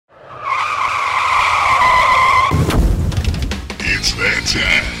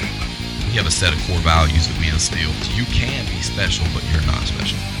a set of core values that we instill. You can be special, but you're not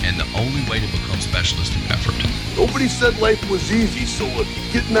special. And the only way to become special is through effort. Nobody said life was easy, so if you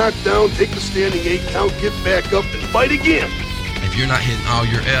get knocked down, take the standing 8 count, get back up, and fight again. If you're not hitting all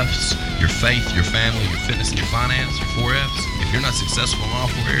your F's, your faith, your family, your fitness, and your finance, your 4 F's, if you're not successful in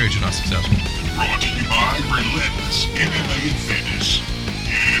all 4 areas, you're not successful. Brought to you by Relentless MMA and Fitness.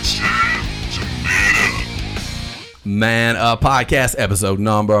 It's time to man up. Man Up Podcast, episode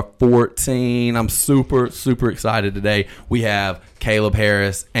number 14. I'm super excited today. We have Caleb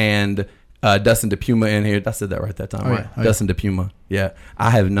Harris and Dustin DePuma in here. I said that right that time, right? Yeah. Dustin DePuma. Yeah.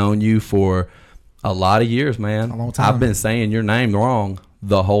 I have known you for a lot of years, man. A long time. I've been saying your name wrong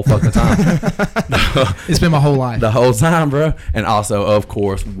the whole fucking time. It's been my whole life. The whole time, bro. And also, of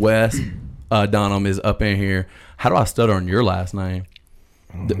course, Wes Dunham is up in here. How do I stutter on your last name?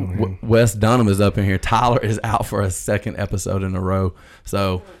 Wes Dunham is up in here. Tyler is out for a second episode in a row.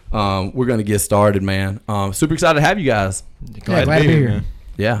 So we're going to get started, man. Super excited to have you guys. Glad to be here. Man.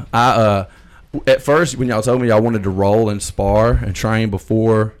 Yeah. I at first, when y'all told me y'all wanted to roll and spar and train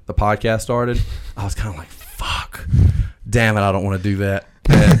before the podcast started, I was kind of like, fuck. Damn it, I don't want to do that.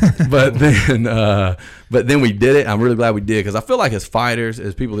 But then we did it. I'm really glad we did because I feel like as fighters,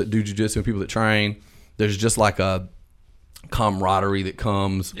 as people that do jiu-jitsu and people that train, there's just like a camaraderie that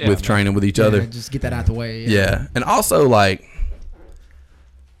comes with training with each other. Just get that out the way. Yeah. And also like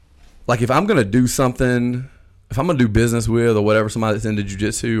if I'm going to do something, if I'm going to do business with or whatever, somebody that's into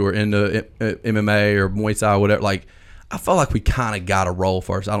jiu-jitsu or into MMA or Muay Thai or whatever, like I feel like we kind of got to roll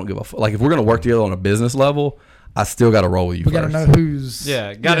first. I don't give a fuck. Like if we're going to work together on a business level, I still got to roll with you first. We got to know who's...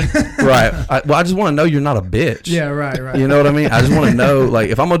 got it. Right. I just want to know you're not a bitch. Yeah, right. You know what I mean? I just want to know, like,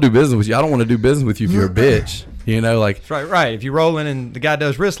 if I'm going to do business with you, I don't want to do business with you if you're a bitch. You know, like... Right. If you roll in and the guy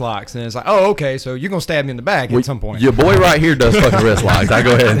does wrist locks, and it's like, oh, okay, so you're going to stab me in the back at some point. Your boy right here does fucking wrist locks. I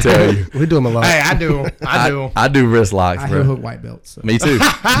go ahead and tell you. We do them a lot. Hey, I do. I do wrist locks, I bro. hook white belts. So. Me too.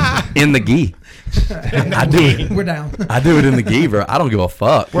 In the gi. I do it. We're down. I do it in the gi, bro. I don't give a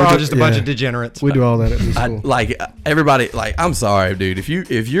fuck. We're all just a bunch of degenerates. We do all that at the school. Like, everybody, like, I'm sorry, dude. If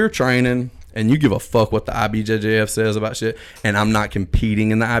you're training and you give a fuck what the IBJJF says about shit, and I'm not competing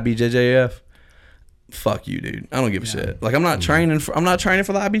in the IBJJF, fuck you, dude. I don't give a shit. Like I'm not training for the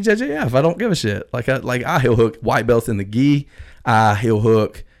IBJJF. I don't give a shit. Like I heel hook white belts in the gi. I heel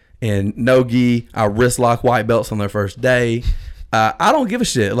hook in no gi. I wrist lock white belts on their first day. I don't give a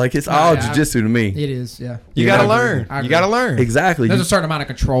shit. Like it's all jiu-jitsu to me. It is, yeah. You gotta learn. You gotta learn. Exactly. There's a certain amount of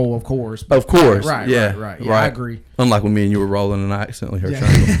control, of course. Of course. Right. Yeah, I agree. Unlike when me and you were rolling and I accidentally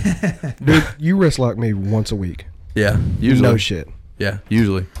hurt you. Dude, you wrist lock me once a week. Yeah. Usually. No shit. Yeah.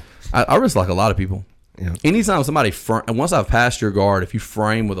 Usually. I wrist lock a lot of people. Yeah. Anytime somebody once I've passed your guard, if you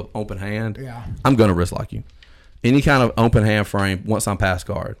frame with an open hand, I'm gonna wrist lock you. Any kind of open hand frame, once I'm past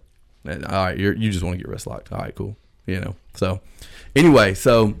guard, all right, you just want to get wrist locked. All right, cool. You know. So, anyway,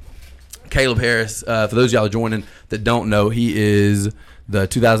 Caleb Harris. For those of y'all joining that don't know, he is the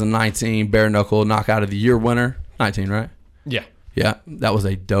 2019 Bare Knuckle Knockout of the Year winner. 19, right? Yeah. Yeah, that was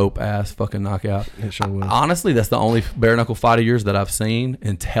a dope ass fucking knockout. It sure was. Honestly, that's the only bare knuckle fight of yours that I've seen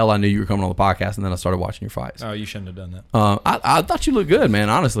until I knew you were coming on the podcast, and then I started watching your fights. Oh, you shouldn't have done that. I thought you looked good, man.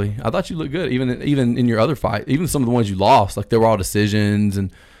 Honestly, I thought you looked good. Even in your other fight, even some of the ones you lost, like they were all decisions,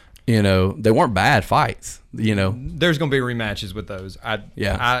 and you know they weren't bad fights. You know, there's gonna be rematches with those.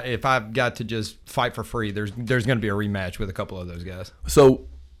 If I've got to just fight for free, there's gonna be a rematch with a couple of those guys. So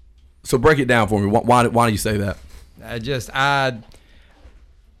break it down for me. Why do you say that?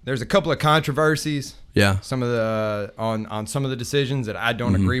 There's a couple of controversies. Yeah. Some of the on some of the decisions that I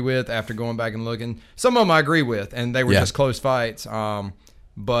don't agree with after going back and looking. Some of them I agree with, and they were just close fights.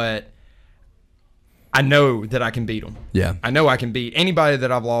 But I know that I can beat them. Yeah. I know I can beat anybody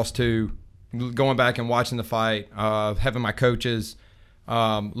that I've lost to. Going back and watching the fight, having my coaches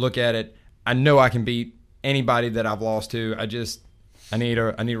look at it, I know I can beat anybody that I've lost to. I need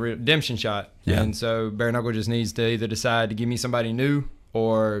a redemption shot. Yeah. And so Bare Knuckle just needs to either decide to give me somebody new,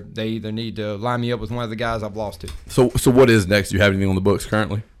 or they either need to line me up with one of the guys I've lost to. So what is next? Do you have anything on the books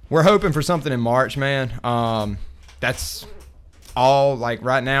currently? We're hoping for something in March, man. That's all. Like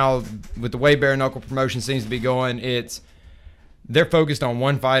right now, with the way Bare Knuckle promotion seems to be going, they're focused on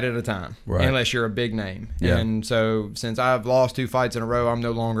one fight at a time, right, unless you're a big name. Yeah. And so since I've lost 2 fights in a row, I'm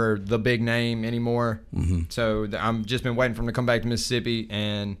no longer the big name anymore. Mm-hmm. So I'm just been waiting for them to come back to Mississippi,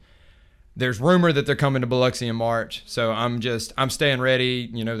 and there's rumor that they're coming to Biloxi in March. So I'm staying ready.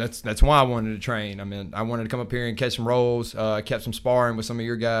 You know, that's why I wanted to train. I mean, I wanted to come up here and catch some rolls, kept some sparring with some of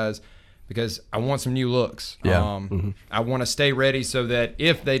your guys, because I want some new looks. Yeah. I want to stay ready so that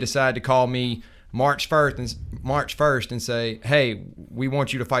if they decide to call me March 1st and say, hey, we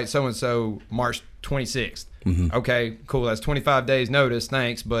want you to fight so and so March 26th. Okay, cool. That's 25 days notice.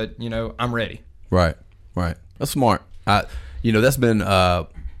 Thanks, but I'm ready. Right. That's smart. That's been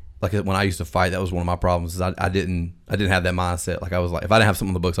like when I used to fight. That was one of my problems. Is I didn't have that mindset. Like I was like, if I didn't have something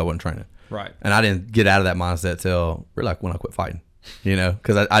on the books, I wasn't training. Right. And I didn't get out of that mindset till really like when I quit fighting.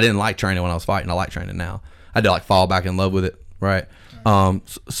 Because I didn't like training when I was fighting. I like training now. I had to like fall back in love with it. Right.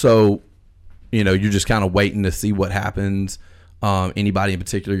 So you're just kind of waiting to see what happens. Anybody in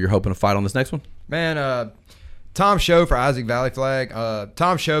particular you're hoping to fight on this next one? Man, Tom Show for Isaac Valley Flag.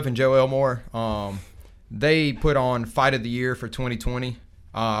 Tom Show and Joe Elmore. They put on Fight of the Year for 2020.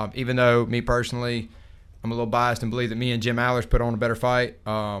 Even though me personally, I'm a little biased and believe that me and Jim Allers put on a better fight.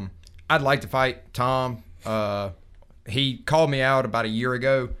 I'd like to fight Tom. He called me out about a year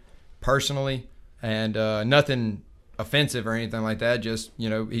ago personally, and nothing offensive or anything like that. Just,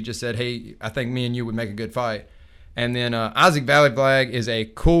 he just said, hey, I think me and you would make a good fight. And then Isaac Valley Flag is a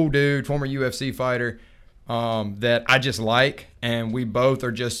cool dude, former UFC fighter that I just like, and we both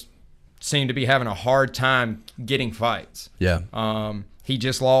are just seem to be having a hard time getting fights. Yeah. He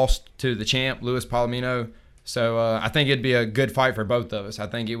just lost to the champ, Luis Palomino. So I think it'd be a good fight for both of us. I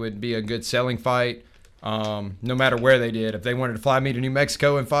think it would be a good selling fight, no matter where they did. If they wanted to fly me to New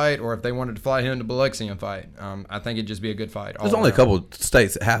Mexico and fight, or if they wanted to fly him to Biloxi and fight, I think it'd just be a good fight. There's only a couple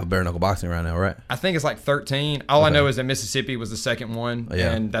states that have bare knuckle boxing right now, right? I think it's like 13. All I know is that Mississippi was the second one,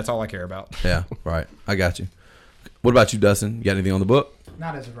 and that's all I care about. Yeah, right. I got you. What about you, Dustin? You got anything on the book?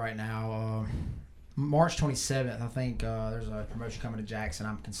 Not as of right now. March 27th, I think there's a promotion coming to Jackson.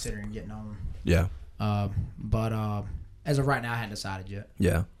 I'm considering getting on. Yeah. But as of right now, I hadn't decided yet.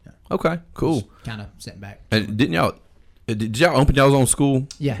 Yeah. Okay. Cool. Kind of sitting back. And did y'all open y'all's own school?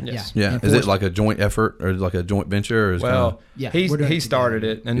 Yeah. Yes. Yeah. Is it like a joint effort or like a joint venture? Or is he started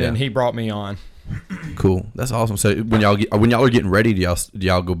it, and then he brought me on. Cool. That's awesome. So when y'all are getting ready, do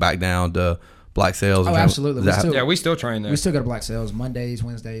y'all go back down to Black Sails? Oh, absolutely. We still train there. We still go to Black Sails Mondays,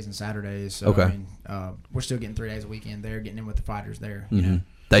 Wednesdays, and Saturdays. So, okay. I mean, we're still getting 3 days a weekend there, getting in with the fighters there.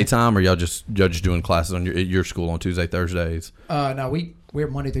 Daytime, or y'all just doing classes on your school on Tuesday, Thursdays? No, we're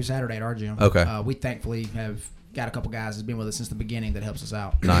Monday through Saturday at our gym. Okay. We thankfully have got a couple guys that's been with us since the beginning that helps us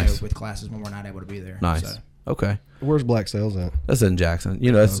out. Nice. With classes when we're not able to be there. Nice. So. Okay. Where's Black Sails at? That's in Jackson.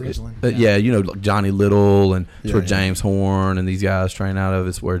 That's Ridgeland, like Johnny Little, and it's where yeah. James Horn and these guys train out of.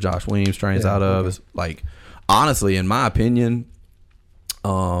 It's where Josh Weems trains out of. It's like, honestly, in my opinion,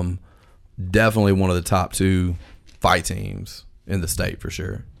 definitely one of the top 2 fight teams in the state for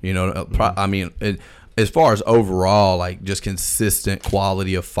sure. I mean, as far as overall, like just consistent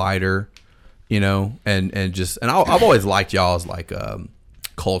quality of fighter, and I've always liked y'all's like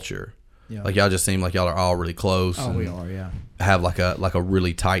culture. Yeah. Like y'all just seem like y'all are all really close. Oh, we are, yeah. Have like a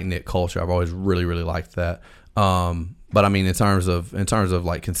really tight knit culture. I've always really, really liked that. But I mean, in terms of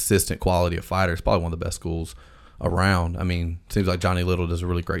like consistent quality of fighters, probably one of the best schools around. I mean, it seems like Johnny Little does a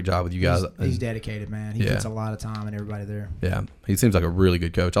really great job with you guys. He's dedicated, man. He puts a lot of time in everybody there. Yeah, he seems like a really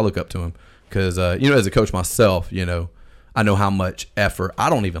good coach. I look up to him because as a coach myself, I know how much effort. I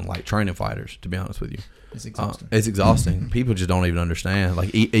don't even like training fighters, to be honest with you. It's exhausting. It's exhausting. People just don't even understand.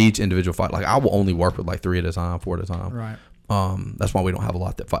 Like each individual fight. Like I will only work with like 3 at a time, 4 at a time. Right. That's why we don't have a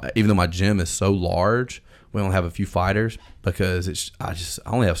lot that fight. Even though my gym is so large, we only have a few fighters because I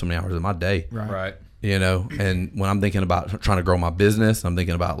only have so many hours in my day. Right. And when I'm thinking about trying to grow my business, I'm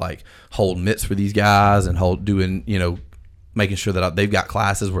thinking about like holding mitts for these guys and making sure that they've got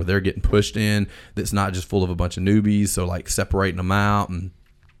classes where they're getting pushed in. That's not just full of a bunch of newbies. So like separating them out, and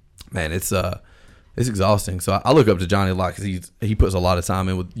man, it's exhausting. So I look up to Johnny a lot because he puts a lot of time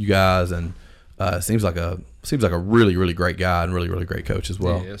in with you guys, and seems like a really, really great guy and really, really great coach as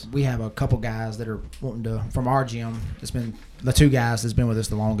well. We have a couple guys that are wanting to from our gym. It's been the 2 guys that's been with us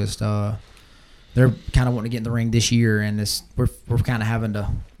the longest. They're kind of wanting to get in the ring this year, and we're kind of having to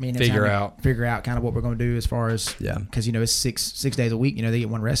figure out kind of what we're going to do as far as because it's six days a week. They get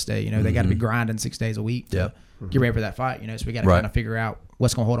 1 rest day. They got to be grinding 6 days a week to get ready for that fight. So we got to kind of figure out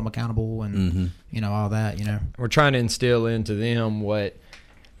what's going to hold them accountable and all that. We're trying to instill into them what.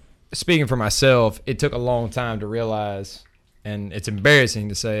 Speaking for myself, it took a long time to realize, and it's embarrassing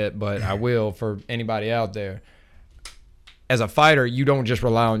to say it, but I will for anybody out there. As a fighter, you don't just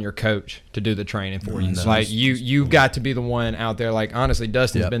rely on your coach to do the training for you. No. Like you've got to be the one out there. Like honestly,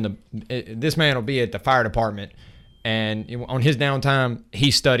 Dustin's been this man will be at the fire department, and on his downtime,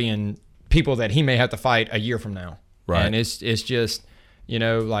 he's studying people that he may have to fight a year from now. Right. And it's just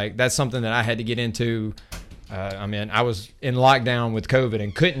like that's something that I had to get into. I was in lockdown with COVID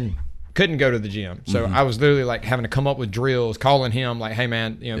and couldn't couldn't go to the gym. So I was literally like having to come up with drills, calling him like, hey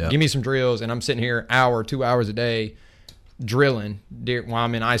man, give me some drills. And I'm sitting here 2 hours a day drilling while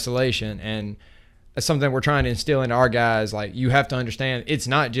I'm in isolation. And that's something we're trying to instill into our guys. Like, you have to understand, it's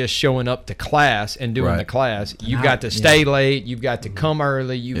not just showing up to class and doing the class. You've got to stay late. You've got to come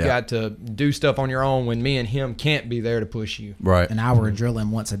early. You've got to do stuff on your own when me and him can't be there to push you. Right. An hour of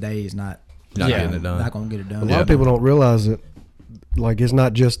drilling once a day is not getting it done. Not going to get it done. A lot of people don't realize that, like, it's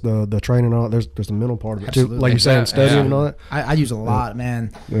not just the training and all that. There's a mental part of it too. Like you're saying, studying and all that. I use a lot,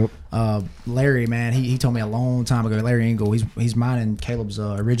 man. Yep. Larry, man, he told me a long time ago. Larry Engel, he's mine and Caleb's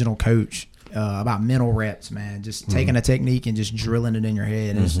original coach about mental reps, man. Just taking a technique and just drilling it in your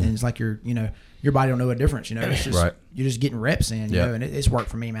head, and it's like your body don't know a difference. It's just you're just getting reps in, you know. And it's worked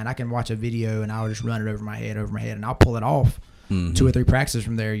for me, man. I can watch a video and I'll just run it over my head, and I'll pull it off 2 or 3 practices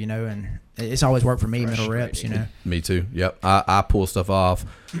from there, and it's always worked for me, mental reps, Me too. Yep. I pull stuff off.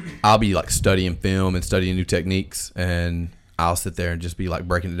 I'll be like studying film and studying new techniques, and I'll sit there and just be like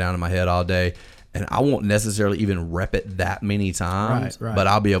breaking it down in my head all day. And I won't necessarily even rep it that many times, but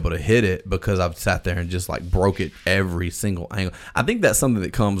I'll be able to hit it because I've sat there and just like broke it every single angle. I think that's something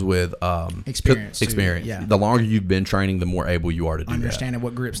that comes with experience. Yeah. The longer you've been training, the more able you are to do understanding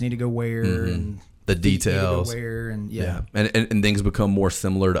what grips need to go where and the details, and things become more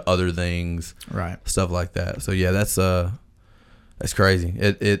similar to other things, stuff like that. So yeah, that's crazy.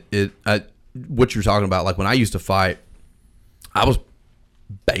 What you're talking about, like when I used to fight, I was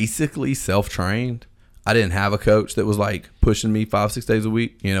basically self-trained. I didn't have a coach that was like pushing me 5-6 days a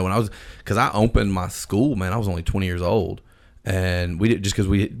week. Because I opened my school, man, I was only 20 years old, and we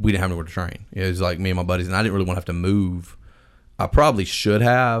didn't have nowhere to train. It was like me and my buddies, and I didn't really want to have to move. I probably should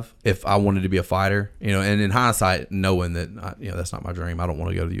have if I wanted to be a fighter, and in hindsight, knowing that, that's not my dream. I don't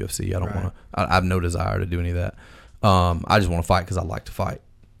want to go to the UFC. I don't want to, I have no desire to do any of that. I just want to fight because I like to fight.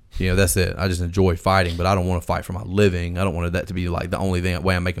 That's it. I just enjoy fighting, but I don't want to fight for my living. I don't want that to be like the only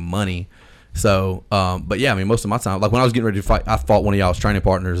way I'm making money. So, but yeah, I mean, most of my time, like when I was getting ready to fight, I fought one of y'all's training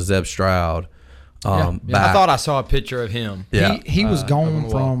partners, Zeb Stroud. I thought I saw a picture of him. Yeah. He was gone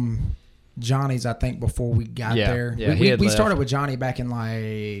from Johnny's, I think, before we got there. Yeah, we started with Johnny back in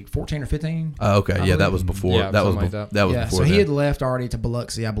like 14 or 15. Okay, yeah, that was before. Yeah, that was before. So he had left already to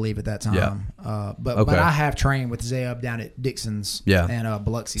Biloxi, I believe, at that time. Yeah. But I have trained with Zeb down at Dixon's. And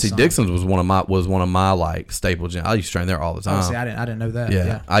Biloxi. See, Dixon's was one of my like staple gyms. I used to train there all the time. Oh, see, I didn't know that.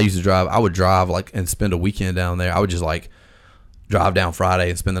 Yeah. I used to drive. I would drive like and spend a weekend down there. I would just like drive down Friday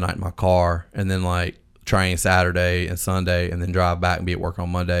and spend the night in my car, and then like train Saturday and Sunday, and then drive back and be at work on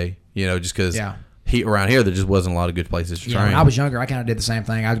Monday. Just because around here, there just wasn't a lot of good places to train. When I was younger, I kind of did the same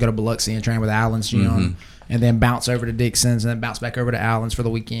thing. I'd go to Biloxi and train with Allen's gym, and then bounce over to Dixon's, and then bounce back over to Allen's for the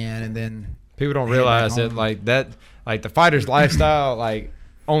weekend, and then people don't realize that like the fighter's lifestyle like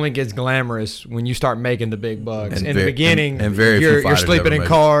only gets glamorous when you start making the big bucks. In the beginning, you're sleeping in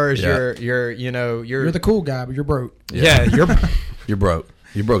cars. You're the cool guy, but you're broke. Yeah, you're broke.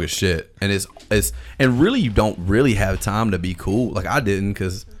 You're broke as shit, and it's really you don't really have time to be cool. Like I didn't,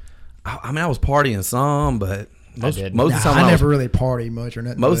 because I was partying some, but most of the time I never really partied much or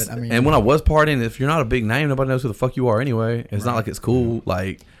nothing. And when I was partying, if you're not a big name, nobody knows who the fuck you are anyway. It's not like it's cool,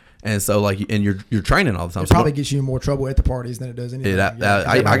 like. And so, like, and you're training all the time. It probably gets you in more trouble at the parties than it does anything.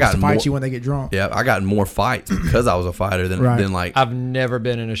 I got to fight you when they get drunk. Yeah, I got in more fights because I was a fighter than like. I've never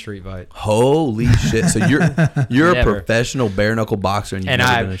been in a street fight. Holy shit! So you're a professional bare knuckle boxer, and you've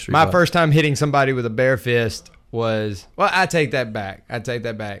never been in a street fight. My first time hitting somebody with a bare fist was I take that back.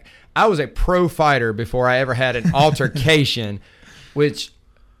 I was a pro fighter before I ever had an altercation, which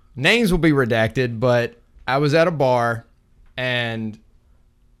names will be redacted. But I was at a bar and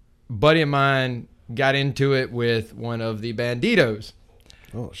buddy of mine got into it with one of the banditos.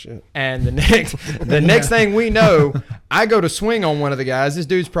 Oh shit! And the next thing we know, I go to swing on one of the guys. This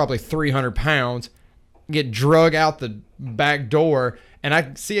dude's probably 300 pounds. Get drug out the back door, and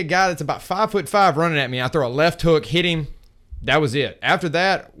I see a guy that's about 5'5" running at me. I throw a left hook, hit him. That was it. After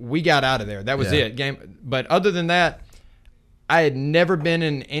that, we got out of there. That was it. Game. But other than that, I had never been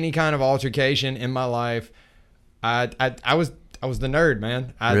in any kind of altercation in my life. I was the nerd,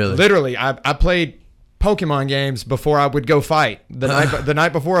 man. I played Pokemon games before I would go fight. The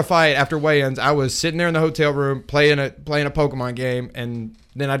night before a fight, after weigh-ins, I was sitting there in the hotel room playing a Pokemon game, and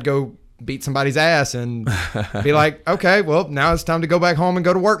then I'd go beat somebody's ass and be like, okay, well, now it's time to go back home and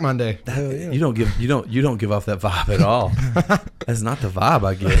go to work Monday. You don't give off that vibe at all. That's not the vibe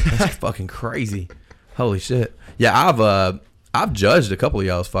I get. That's fucking crazy. Holy shit. Yeah, I've judged a couple of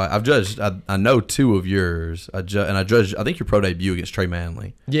y'all's fights. I've judged. I know 2 of yours. I judged. I think your pro debut against Trey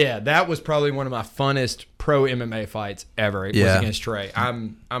Manley. Yeah, that was probably one of my funnest pro MMA fights ever. It was against Trey.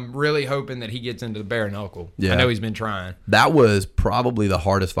 I'm really hoping that he gets into the bare knuckle. Yeah. I know he's been trying. That was probably the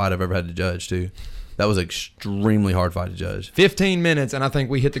hardest fight I've ever had to judge too. That was an extremely hard fight to judge. 15 minutes, and I think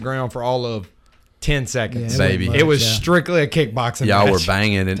we hit the ground for all of 10 seconds. Yeah, baby. It was strictly a kickboxing match. Y'all were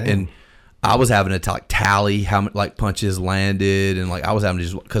banging, and I was having to like tally how many like punches landed, and like I was having to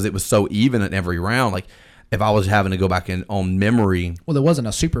just because it was so even in every round. Like if I was having to go back in on memory. Well, it wasn't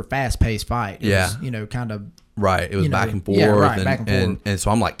a super fast paced fight. It was, kind of. Right. It was back and forth. Yeah, right, back and forth. And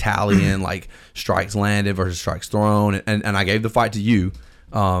so I'm like tallying like strikes landed versus strikes thrown, and I gave the fight to you.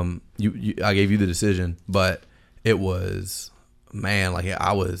 I gave you the decision, but it was, man, like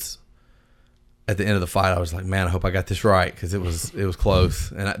I was. At the end of the fight, I was like, man, I hope I got this right because it was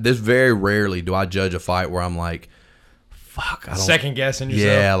close. And this very rarely do I judge a fight where I'm like, fuck, I don't second guessing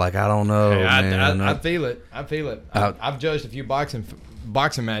yourself. Yeah, like I don't know. Hey, man. I feel it. I've judged a few boxing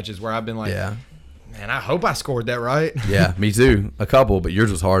matches where I've been like, man, I hope I scored that right. Yeah, me too. A couple, but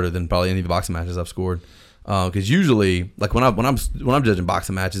yours was harder than probably any of the boxing matches I've scored. Because usually, like when I'm judging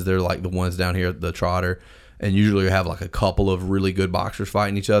boxing matches, they're like the ones down here at the Trotter. And usually you have like a couple of really good boxers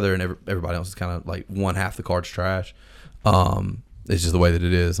fighting each other, and everybody else is kind of like one half the card's trash. It's just the way that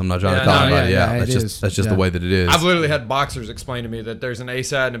it is. I'm not trying to talk about it. Yeah, that's just the way that it is. I've literally had boxers explain to me that there's an A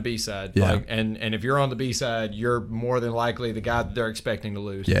side and a B side. Yeah. Like, and if you're on the B side, you're more than likely the guy that they're expecting to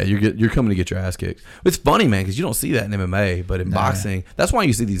lose. Yeah, you're coming to get your ass kicked. It's funny, man, because you don't see that in MMA, but in boxing, that's why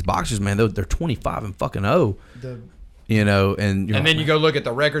you see these boxers, man. They're 25 and fucking 0. And then you go look at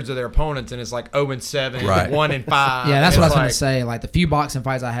the records of their opponents, and it's like 0-7, right. 1-5. Yeah, that's what I was going to say. Like the few boxing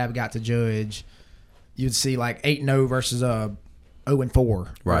fights I have got to judge, you'd see like 8-0 versus 0-4.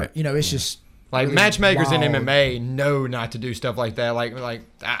 Right. It's just like really matchmakers wild. in MMA know not to do stuff like that. Like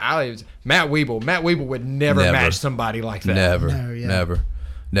Matt Weeble. Matt Weeble would never match somebody like that.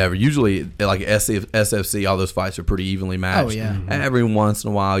 Never. Usually, like SFC, all those fights are pretty evenly matched. Oh, yeah. Mm-hmm. Every once in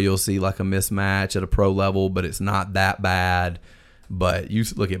a while, you'll see like a mismatch at a pro level, but it's not that bad. But you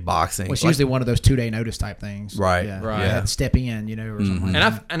look at boxing. Well, it's usually one of those 2-day notice type things. Right. Yeah. Right. You have to step in, or something like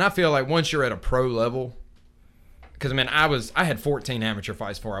that. And I feel like once you're at a pro level, because, I had 14 amateur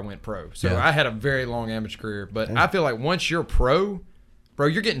fights before I went pro. So I had a very long amateur career. But I feel like once you're pro, bro,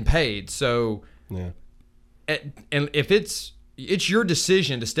 you're getting paid. So, and if it's your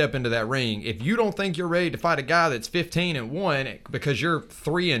decision to step into that ring. If you don't think you're ready to fight a guy that's 15-1 because you're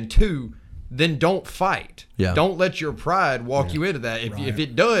 3-2, then don't fight. Yeah. Don't let your pride walk you into that. If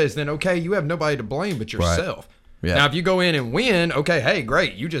it does, then okay, you have nobody to blame but yourself. Right. Yeah. Now, if you go in and win, okay, hey,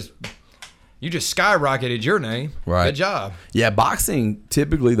 great. You just skyrocketed your name. Right. Good job. Yeah, boxing,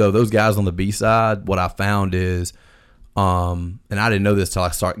 typically, though, those guys on the B side, what I found is, and I didn't know this till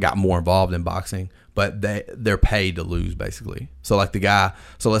I got more involved in boxing, but they're paid to lose, basically. So, like the guy,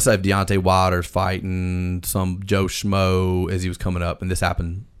 let's say if Deontay Wilder's fighting some Joe Schmo as he was coming up, and this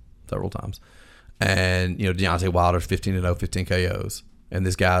happened several times, and, Deontay Wilder's 15-0, 15 KOs, and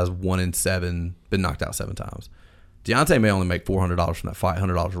this guy's 1-7, been knocked out 7 times. Deontay may only make $400 from that fight,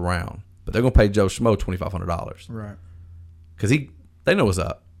 $100 a round. But they're gonna pay Joe Schmo $2,500, right? Because they know what's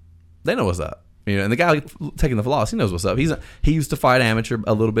up. They know what's up. And the guy taking the loss, he knows what's up. He used to fight amateur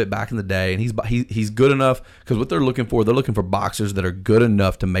a little bit back in the day, and he's good enough because what they're looking for boxers that are good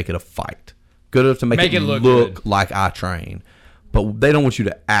enough to make it a fight, good enough to make it look like I train, but they don't want you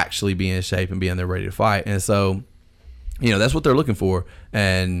to actually be in shape and be in there ready to fight. And so, that's what they're looking for.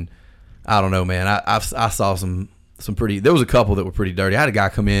 And I don't know, man. I saw some pretty. There was a couple that were pretty dirty. I had a guy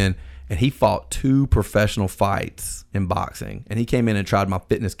come in. And he fought 2 professional fights in boxing. And he came in and tried my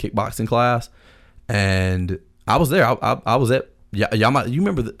fitness kickboxing class. And I was there. I was at, you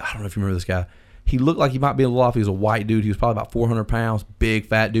remember, I don't know if you remember this guy. He looked like he might be a little off. He was a white dude. He was probably about 400 pounds, big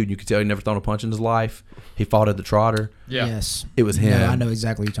fat dude. You could tell he never thrown a punch in his life. He fought at the Trotter. Yeah. Yes. It was him. Yeah, I know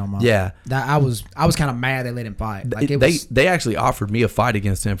exactly what you're talking about. Yeah. I was kind of mad they let him fight. Like they actually offered me a fight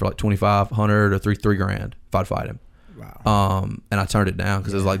against him for like $2,500 or $3,000 if I'd fight him. Wow. And I turned it down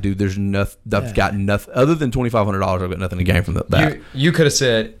because it was like, dude, there's nothing. I've got nothing other than $2,500. I've got nothing to gain from that. You could have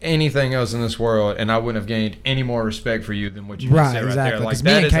said anything else in this world, and I wouldn't have gained any more respect for you than what you just said right there. Like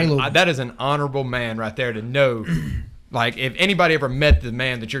that is an honorable man right there to know. Like if anybody ever met the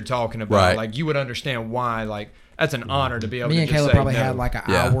man that you're talking about, like you would understand why. Like that's an honor to be able to just say no. Me and Caleb probably had like an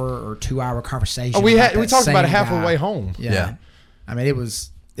hour or 2 hour conversation. Oh, we talked about it half the way home. Yeah. I mean, it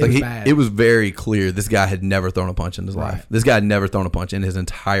was. It was very clear this guy had never thrown a punch in his life. This guy had never thrown a punch in his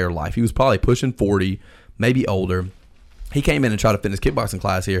entire life. He was probably pushing 40, maybe older. He came in and tried to fitness kickboxing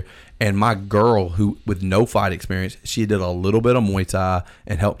class here, and my girl, who with no fight experience, she did a little bit of Muay Thai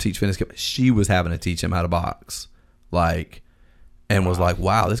and helped teach fitness kickboxing. She was having to teach him how to box, and was like,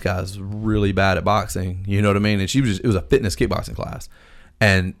 "Wow, this guy's really bad at boxing." You know what I mean? And it was a fitness kickboxing class,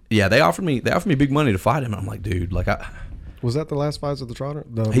 and yeah, they offered me big money to fight him. And I'm like, dude, was that the last fights of the Trotter?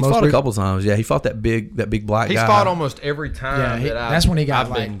 He fought a couple times. Yeah, he fought that big black guy. He's fought almost every time. That's when he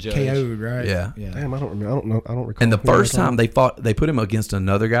got been KO'd, right? Yeah. Damn, I don't recall. And the first time they put him against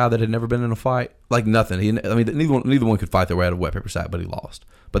another guy that had never been in a fight. Like nothing. Neither one could fight their way out of wet paper sack, but he lost.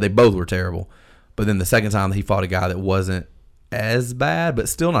 But they both were terrible. But then the second time he fought a guy that wasn't as bad, but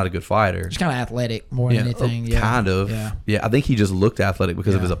still not a good fighter. Just kind of athletic more than anything. Kind of. Yeah. I think he just looked athletic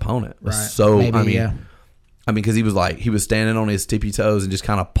because of his opponent. Right. So Maybe, because he was standing on his tippy toes and just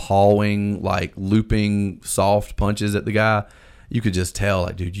kind of pawing, looping soft punches at the guy. You could just tell,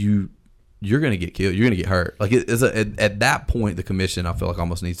 dude, you're gonna get killed. You're gonna get hurt. At that point, the commission, I feel like,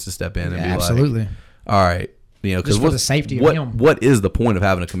 almost needs to step in and be absolutely. All right, because for the safety of him. What is the point of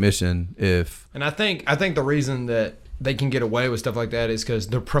having a commission if? And I think the reason that they can get away with stuff like that is because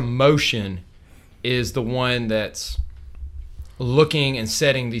the promotion is the one that's looking and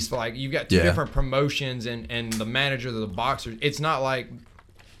setting these, you've got two different promotions and the manager of the boxers. It's not like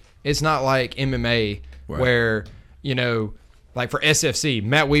MMA where, for SFC,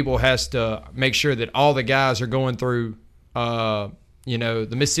 Matt Wiebel has to make sure that all the guys are going through, the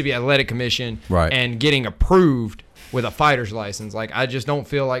Mississippi Athletic Commission and getting approved with a fighter's license. I just don't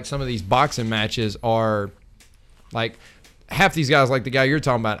feel like some of these boxing matches are half these guys, like the guy you're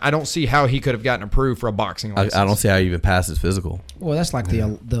talking about, I don't see how he could have gotten approved for a boxing license. I don't see how he even passed his physical. Well, that's like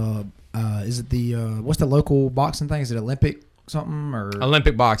is it the what's the local boxing thing? Is it Olympic something or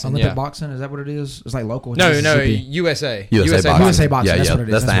Olympic boxing? Olympic boxing, is that what it is? It's like local. No, USA boxing. USA boxing. That's what it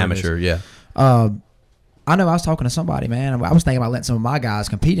is. That's the amateur. Yeah. I know. I was talking to somebody, man. I was thinking about letting some of my guys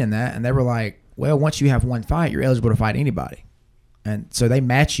compete in that, and they were like, "Well, once you have one fight, you're eligible to fight anybody," and so they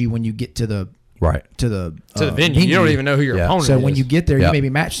match you when you get to the venue. You don't even know who your opponent is. So when you get there, you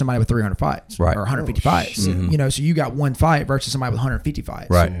maybe match somebody with 300 fights or 150 fights. Mm-hmm. So you got one fight versus somebody with 150 fights.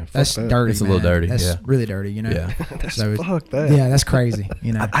 Right. That's dirty. It's a little dirty. That's really dirty. Yeah. Fuck that. Yeah, that's crazy.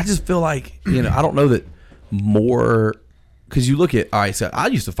 I just feel like I don't know that more. Because you look at, all right, so I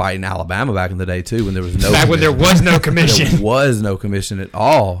used to fight in Alabama back in the day too, when there was no when there was no commission. There was no commission at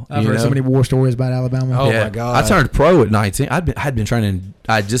all. I've heard so many war stories about Alabama. Oh my God! I turned pro at 19. I'd been training.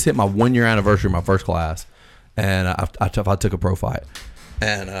 I just hit my 1 year anniversary of my first class, and I took a pro fight,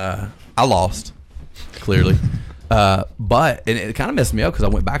 and I lost clearly. But it kind of messed me up because I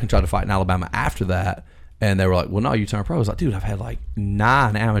went back and tried to fight in Alabama after that, and they were like, "Well, no, you turned pro." I was like, "Dude, I've had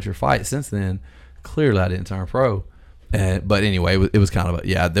 9 amateur fights since then. Clearly, I didn't turn pro." But anyway, it was kind of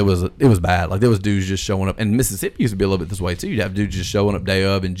it was bad. There was dudes just showing up, and Mississippi used to be a little bit this way too. You'd have dudes just showing up day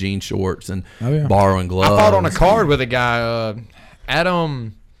of in jean shorts and borrowing gloves. I fought on a card with a guy,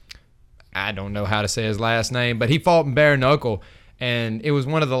 Adam. I don't know how to say his last name, but he fought in bare knuckle, and it was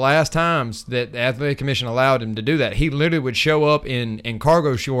one of the last times that the Athletic Commission allowed him to do that. He literally would show up in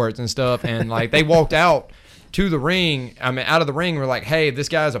cargo shorts and stuff, and they walked out to the ring, out of the ring, we're like, hey, this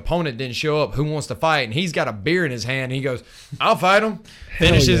guy's opponent didn't show up. Who wants to fight? And he's got a beer in his hand. And he goes, I'll fight him.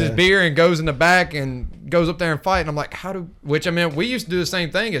 Finishes his beer and goes in the back and goes up there and fight. And I'm like, we used to do the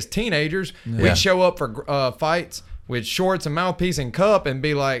same thing as teenagers. Yeah. We'd show up for fights with shorts and mouthpiece and cup and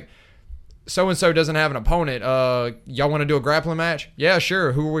be like, so-and-so doesn't have an opponent. Y'all want to do a grappling match? Yeah,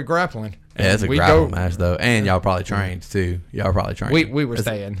 sure. Who are we grappling? And it's a grappling match, though. And y'all probably trained, too. Y'all probably trained. We were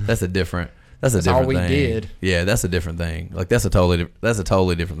staying. That's a different... That's a different thing. All we did. Yeah, that's a different thing. That's a totally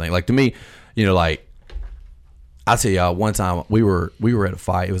different thing. To me, I'll tell y'all, one time we were at a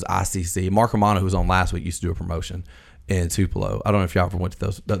fight. It was ICC. Mark Romano, who was on last week, used to do a promotion in Tupelo. I don't know if y'all ever went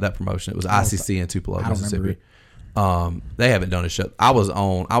to that promotion. It was ICC in Tupelo, Mississippi. They haven't done a show. I wasn't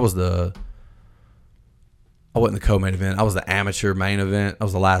the co-main event. I was the amateur main event. I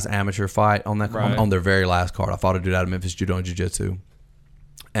was the last amateur fight on that on their very last card. I fought a dude out of Memphis Judo and Jiu-Jitsu.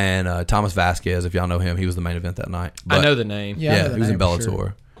 And Thomas Vasquez, if y'all know him, he was the main event that night. But, I know the name. Yeah, he was in Bellator.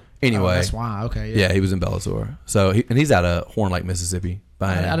 Sure. Anyway, that's why. Okay. Yeah, he was in Bellator. So he's out of Horn Lake, Mississippi.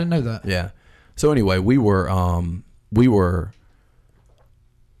 I didn't know that. Yeah. So anyway, we were.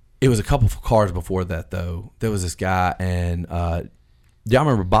 It was a couple of cards before that though. There was this guy, and y'all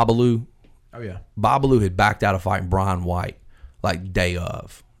remember Babalu? Oh yeah. Babalu had backed out of fighting Brian White day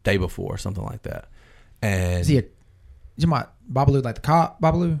before, something like that. And Babalu, like the cop,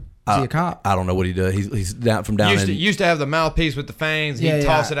 Babalu? Is he a cop? I don't know what he does. He's down used to have the mouthpiece with the fangs. He'd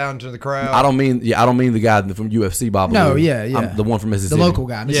toss it out into the crowd. I don't mean the guy from UFC, Babalu. No, yeah. I'm the one from Mississippi. The local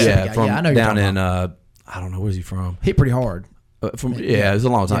guy, Mississippi guy. I know down in I don't know, where's he from? Hit pretty hard. It was a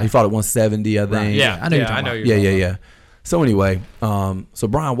long time. He fought at 170, I think. Right. Yeah, I know. Yeah. So anyway, so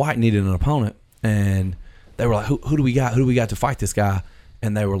Brian White needed an opponent, and they were like, "Who do we got? Who do we got to fight this guy?"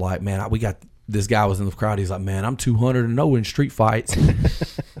 And they were like, "Man, we got this guy was in the crowd. He's like, man, I'm 200-0 in street fights."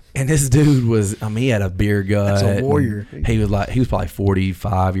 And this dude was, he had a beer gut. That's a warrior. He was probably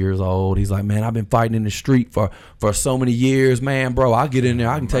 45 years old. He's like, man, I've been fighting in the street for so many years, man, bro. I'll get in there.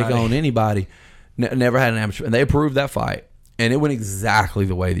 I can take on anybody. Never had an amateur. And they approved that fight. And it went exactly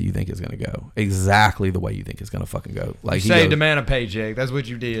the way that you think it's going to go. Exactly the way you think it's going to fucking go. Like, you saved a man a paycheck. That's what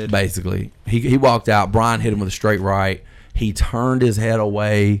you did. Basically. He walked out. Brian hit him with a straight right. He turned his head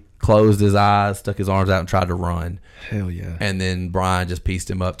away, closed his eyes, stuck his arms out, and tried to run. Hell yeah. And then Brian just pieced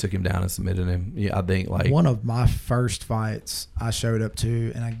him up, took him down, and submitted him. Yeah, I think one of my first fights I showed up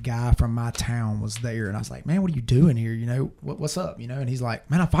to, and a guy from my town was there, and I was like, man, what are you doing here? You know, what's up? You know, and he's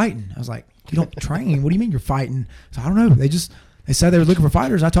like, man, I'm fighting. I was like, you don't train? What do you mean you're fighting? So I don't know. They said they were looking for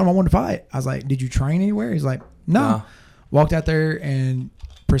fighters. I told them I wanted to fight. I was like, did you train anywhere? He's like, no. Walked out there and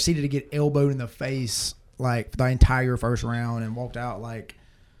proceeded to get elbowed in the face like the entire first round, and walked out like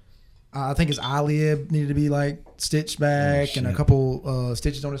I think his eyelid needed to be like stitched back and a couple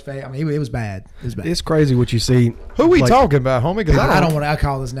stitches on his face. I mean, it was bad. It was bad. It's crazy what you see. Who we talking about, homie? Because I don't want to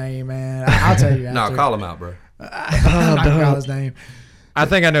call his name, man. I'll tell you. No, call him out, bro. I'm not gonna call his name. I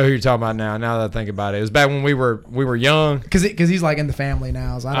think I know who you're talking about now. Now that I think about it, it was back when we were young. Because he's like in the family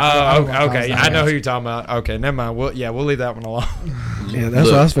now. So okay. I know who you're talking about. Okay, never mind. We'll leave that one alone. Yeah, that's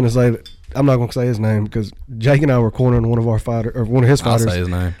what I was finna say. I'm not gonna say his name because Jake and I were cornering one of his fighters. I'll say his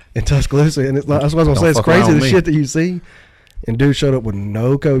name in Tuscaloosa, and that's what I was gonna say. It's crazy the shit that you see. And dude showed up with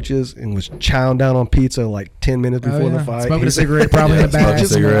no coaches and was chowing down on pizza like 10 minutes before the fight. Smoking a cigarette probably in the back.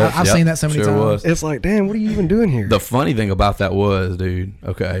 I've seen that so many times. It's like, damn, what are you even doing here? The funny thing about that was, dude,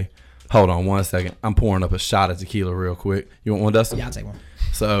 okay, hold on 1 second. I'm pouring up a shot of tequila real quick. You want one, Dustin? Yeah, I'll take one.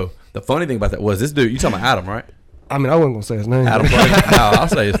 So the funny thing about that was this dude, you talking about Adam, right? I mean, I wasn't going to say his name. Adam no, I'll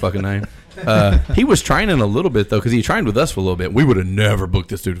say his fucking name. He was training a little bit, though, because he trained with us for a little bit. We would have never booked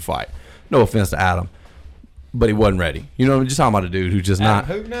this dude to fight. No offense to Adam. But he wasn't ready. You know, I'm just talking about a dude who's just not.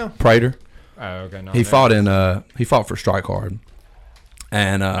 Who now? Prater. Oh, okay. No, he fought for Strike Hard.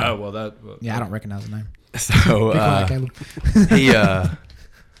 And I don't recognize the name. So he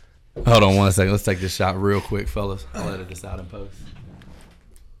hold on 1 second. Let's take this shot real quick, fellas. I'll edit this out in post.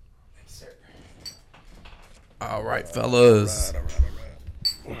 All right, fellas. All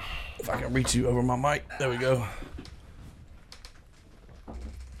right. If I can reach you over my mic, there we go.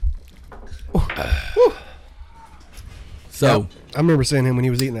 So I remember seeing him when he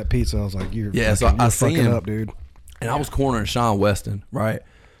was eating that pizza. I was like, "You're fucking him up, dude." And I was cornering Sean Weston, right?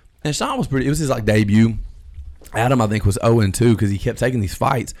 And Sean was pretty. It was his like debut. Adam, I think, was 0-2 because he kept taking these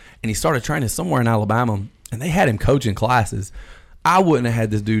fights, and he started training somewhere in Alabama, and they had him coaching classes. I wouldn't have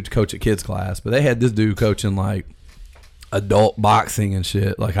had this dude coach a kids class, but they had this dude coaching like adult boxing and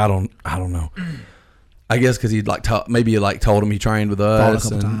shit. Like I don't know. I guess because he'd like told him he trained with us.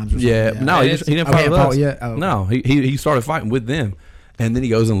 Fought a couple times or yeah, no, he didn't fight with us. Yet? Oh. No, he started fighting with them, and then he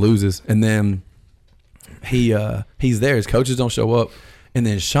goes and loses, and then he's there. His coaches don't show up, and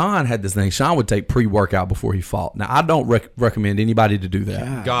then Sean had this thing. Sean would take pre-workout before he fought. Now I don't recommend anybody to do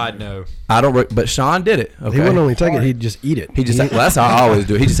that. God no. I don't. But Sean did it. Okay? He wouldn't only take it; he'd just eat it. That's how I always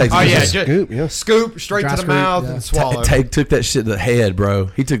do it. He just takes. Scoop straight to the mouth and swallow. Took that shit to the head, bro.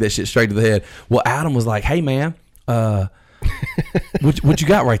 He took that shit straight to the head. Well, Adam was like, "Hey, man, what you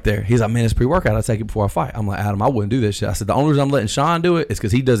got right there?" He's like, "Man, it's pre-workout. I take it before I fight." I'm like, "Adam, I wouldn't do this shit." I said, "The only reason I'm letting Sean do it is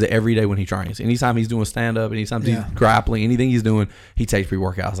because he does it every day when he trains. Anytime he's doing stand-up, anytime he's grappling, anything he's doing, he takes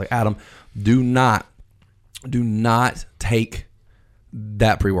pre-workout." I was like, "Adam, do not take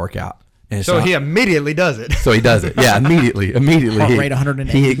that pre-workout." And so he immediately does it. So he does it. Yeah, immediately. Heart rate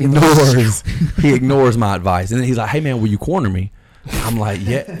 180. He ignores my advice, and then he's like, "Hey, man, will you corner me?" I'm like,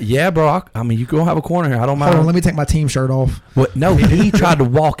 yeah, bro. I mean, you go have a corner here. I don't mind. Hold on, let me take my team shirt off. What? No, he tried to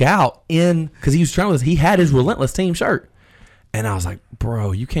walk out because he was training with us. He had his Relentless team shirt, and I was like,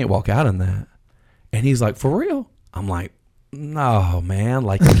 "Bro, you can't walk out in that." And he's like, "For real?" I'm like, "No, man.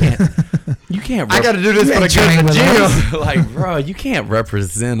 Like you can't. I got to do this when I get in the gym. Like, bro, you can't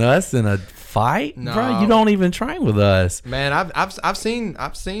represent us in a fight, no. Bro. You don't even train with us, man. I've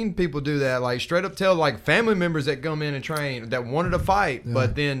seen people do that, like straight up tell like family members that come in and train that wanted to fight,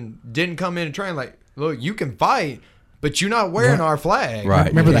 but then didn't come in and train. Like, look, you can fight, but you're not wearing our flag. Right?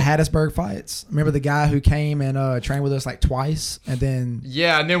 Remember the Hattiesburg fights? Remember the guy who came and trained with us like twice, and then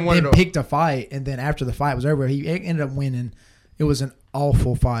picked a fight, and then after the fight was over, he ended up winning. It was an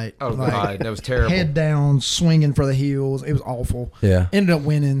awful fight. Oh God, that was terrible. Head down, swinging for the heels. It was awful. Yeah, ended up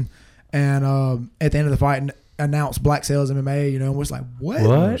winning. and at the end of the fight, announced Black Sails MMA. You know, and was like,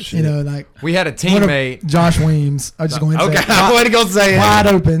 what? You know, like we had a teammate, Josh Weems. I just going to say, I want to go say wide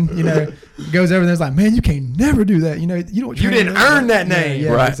open. You know, goes over there. It's like, man, you can never do that. You know, you didn't earn that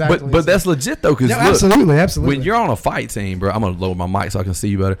name, right? Exactly. But that's legit though, because absolutely. When you're on a fight team, bro, I'm gonna lower my mic so I can see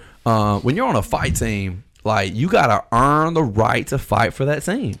you better. When you're on a fight team, like you gotta earn the right to fight for that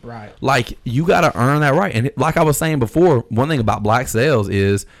team, right? Like you gotta earn that right. And like I was saying before, one thing about Black Sails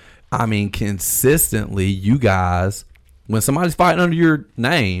is, I mean, consistently, you guys, when somebody's fighting under your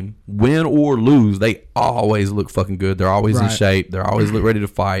name, win or lose, they always look fucking good. They're always in shape. They're always ready to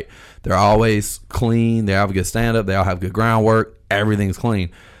fight. They're always clean. They have a good stand-up. They all have good groundwork. Everything's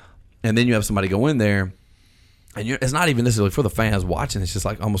clean. And then you have somebody go in there, and it's not even necessarily for the fans watching. It's just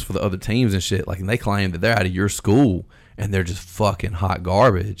like almost for the other teams and shit. Like, and they claim that they're out of your school, and they're just fucking hot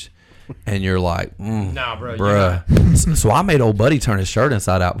garbage. And you're like, nah, bro. Bruh. So I made old buddy turn his shirt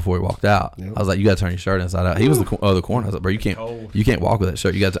inside out before he walked out. Yep. I was like, you got to turn your shirt inside out. He was the other corner. I was like, bro, you can't walk with that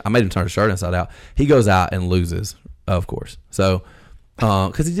shirt. I made him turn his shirt inside out. He goes out and loses, of course. So,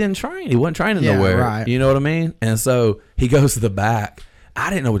 because he didn't train. He wasn't training nowhere. Right. You know what I mean? And so he goes to the back. I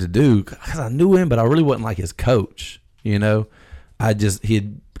didn't know what to do because I knew him, but I really wasn't like his coach. You know, he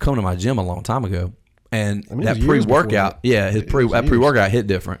had come to my gym a long time ago. And that pre-workout, his pre-workout hit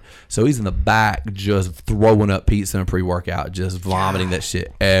different. So he's in the back just throwing up pizza and pre-workout, just vomiting that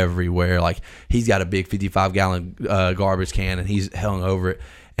shit everywhere. Like, he's got a big 55-gallon garbage can, and he's hung over it.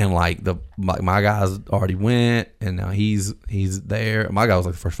 And like my guys already went, and now he's there. My guy was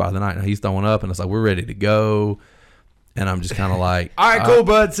like the first fight of the night, and he's throwing up, and it's like, we're ready to go. And I'm just kind of like, all right, cool,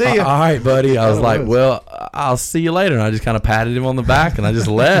 bud. See ya. All right, buddy. I was like, well, I'll see you later. And I just kind of patted him on the back, and I just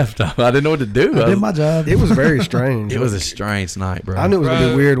left. I didn't know what to do. I did my job. It was very strange. It was a strange night, bro. I knew it was going to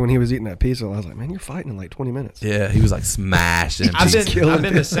be weird when he was eating that pizza. I was like, man, you're fighting in like 20 minutes. Yeah, he was like smashing. I've been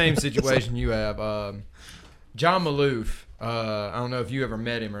in the same situation you have. John Maloof. I don't know if you ever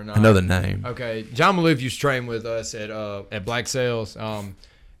met him or not. I know the name. Okay. John Maloof used to train with us at Black Sails.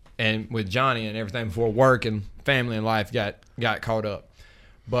 And with Johnny and everything before work and family and life got caught up.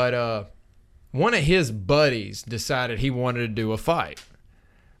 But one of his buddies decided he wanted to do a fight.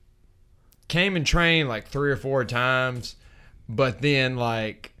 Came and trained like 3 or 4 times, but then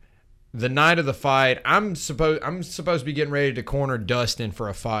like the night of the fight, I'm supposed to be getting ready to corner Dustin for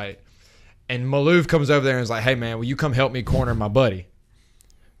a fight. And Maloof comes over there and is like, hey man, will you come help me corner my buddy?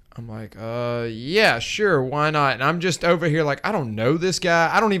 I'm like, yeah, sure, why not? And I'm just over here like, I don't know this guy.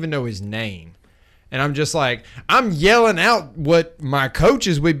 I don't even know his name. And I'm just like, I'm yelling out what my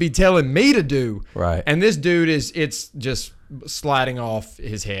coaches would be telling me to do. Right. And this dude it's just sliding off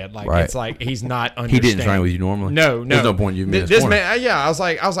his head. Like, It's like he's not understanding. He didn't train with you normally? No. There's no point in you being this man, yeah, I was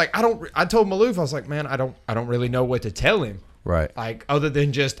like, I told Maloof, I was like, man, I don't really know what to tell him. Right. Like, other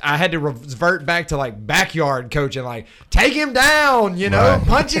than just, I had to revert back to like backyard coaching, like, take him down, you know,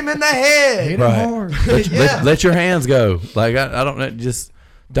 punch him in the head. Hit him hard. Let your hands go. Like, I don't, just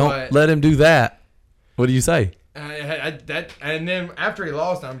don't let him do that. What do you say? And then after he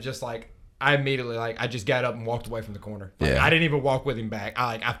lost, I'm just like, I immediately, like, I just got up and walked away from the corner. Like, I didn't even walk with him back.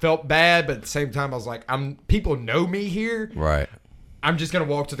 I felt bad, but at the same time, I was like, people know me here. Right. I'm just going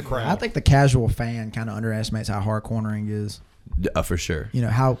to walk to the crowd. I think the casual fan kind of underestimates how hard cornering is. For sure. You know,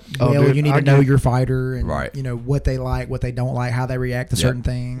 how well you need to know your fighter and, you know, what they like, what they don't like, how they react to certain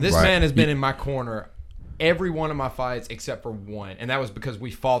things. This man has been in my corner every one of my fights except for one. And that was because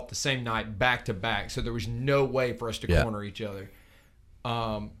we fought the same night back to back. So there was no way for us to corner each other.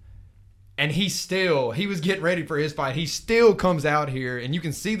 And he was getting ready for his fight. He still comes out here, and you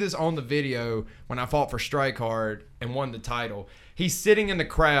can see this on the video when I fought for Strike Hard and won the title. He's sitting in the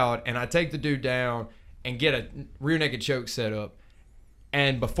crowd, and I take the dude down and get a rear naked choke set up.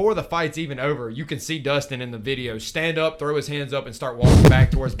 And before the fight's even over, you can see Dustin in the video stand up, throw his hands up, and start walking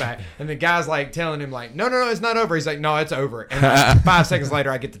back towards back. And the guy's like telling him like, no, it's not over. He's like, no, it's over. And like 5 seconds later,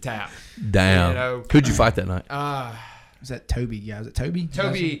 I get the tap. Damn. You know, who'd you fight that night? Was that Toby? Yeah, was it Toby?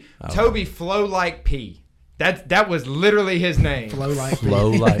 Toby Flow Like P. That was literally his name. Flow Like. Flow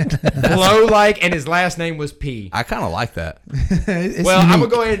Like, and his last name was P. I kind of like that. Well, I'm gonna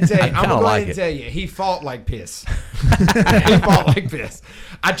go ahead and tell you. He fought like piss. He fought like piss.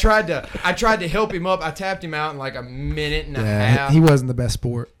 I tried to help him up. I tapped him out in like a minute and a half. He wasn't the best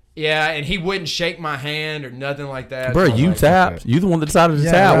sport. Yeah, and he wouldn't shake my hand or nothing like that. Bro, you tapped. You the one that decided to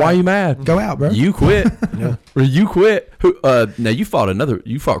tap. Right. Why are you mad? Go out, bro. You quit. You quit. Who? Now you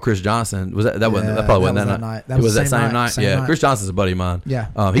fought Chris Johnson. Was that probably wasn't that night? That was that same night. Yeah, Chris Johnson's a buddy of mine. Yeah,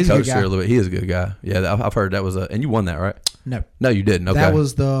 he coached here a little bit. He is a good guy. Yeah, I've heard that was and you won that, right? No, you didn't. Okay, that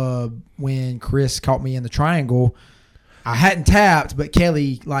was when Chris caught me in the triangle. I hadn't tapped, but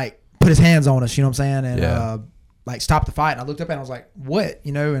Kelly like put his hands on us. You know what I'm saying? And Yeah. like stopped the fight. And I looked up and I was like, "What?"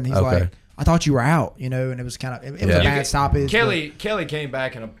 You know? And he's Okay. like, "I thought you were out." You know? And it was kind of it was Yeah. a bad stoppage. Kelly came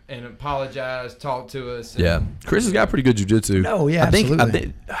back and apologized, talked to us. And Yeah, Chris has got pretty good jiu-jitsu. Oh, yeah,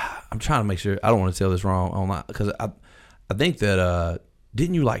 absolutely. I'm trying to make sure. I don't want to tell this wrong online because I think that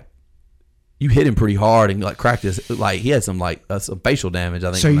didn't you like you hit him pretty hard and like cracked his like he had some like some facial damage.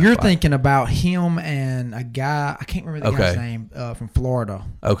 I think. So in that you're fight. thinking about him and a guy I can't remember the guy's name from Florida.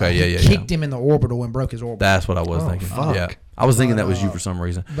 Okay, He yeah. kicked him in the orbital and broke his orbital. That's what I was thinking. fuck. Yeah, I was thinking that was you for some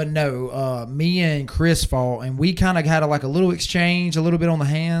reason. But no, me and Chris fought, and we kind of had like a little exchange, a little bit on the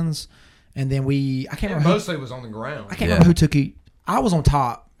hands, and then I can't It remember. mostly was on the ground. I can't remember who took it. I was on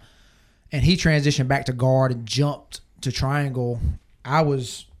top, and he transitioned back to guard and jumped to triangle. I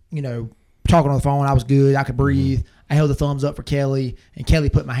was, talking on the phone. I was good. I could breathe. I held the thumbs up for Kelly, and Kelly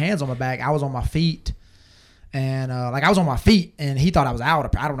put my hands on my back. I was on my feet, and I was on my feet, and he thought I was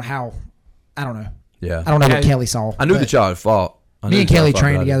out. I don't know how. I don't know. Yeah, I don't know what Kelly saw. I knew but that y'all had fought. Me and Kelly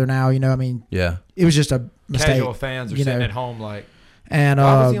trained together now. Yeah, it was just a mistake. Casual fans are sitting at home like, And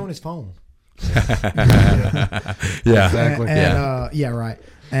why was he on his phone? yeah, Exactly. And right.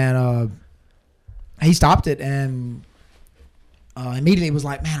 And he stopped it and immediately was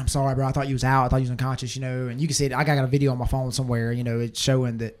like, "Man, I'm sorry, bro. I thought you was out. I thought you was unconscious." And you can see it. I got a video on my phone somewhere. It's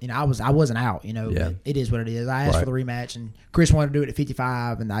showing that I wasn't out. Yeah. But it is what it is. I asked for the rematch, and Chris wanted to do it at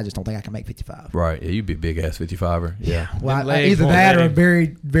 55, and I just don't think I can make 55. Right. Yeah, you'd be a big ass 55er. Yeah. Well, legs either won't that let or a him.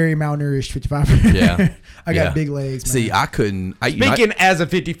 very, very malnourished 55. Yeah. I got Yeah. big legs. Man. See, I couldn't. Speaking as a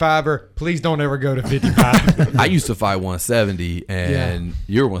 55er, please don't ever go to 55. I used to fight 170, and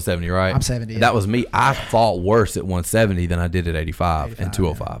you're 170, right? I'm 70, yeah. That was me. I fought worse at 170 than I did at 85 and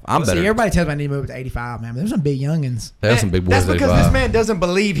 205. I'm See, better. everybody tells me I need to move to 85, man. But there's some big youngins. There's some big boys That's at because 85. this man doesn't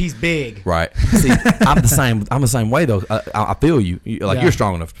believe he's big. Right. See, I'm the same. I'm the same way though. I feel you. Yeah. You're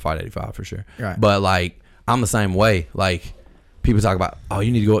strong enough to fight 85 for sure. Right. But like, I'm the same way. Like, people talk about, oh,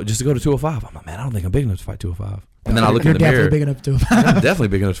 you need to go just to go to 205. I'm like, man, I don't think I'm big enough to fight 205. And then I look You're in the mirror. definitely big enough to. I'm definitely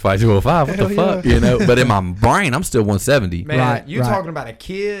big enough to fight 205. What the fuck, But in my brain, I'm still 170. Man, Right, you right. talking about a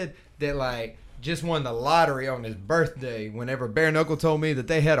kid that like just won the lottery on his birthday whenever Bare Knuckle told me that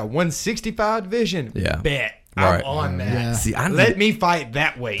they had a 165 division. Yeah. Bet. Right. I'm on that. Yeah. See, Let me fight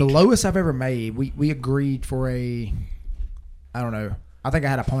that weight. The lowest I've ever made, we agreed for I don't know. I think I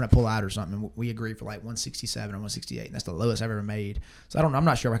had an opponent pull out or something. We agreed for like 167 or 168, and that's the lowest I've ever made. So I'm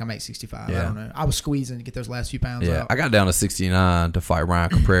not sure if I can make 65. I Yeah. don't know. I was squeezing to get those last few pounds Yeah, out. I got down to 69 to fight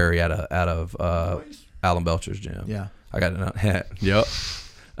Ryan Caprari out of Alan Belcher's gym. Yeah. I got it. Yep.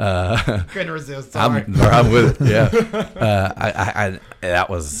 Couldn't resist. Sorry. I'm with it. Yeah. I that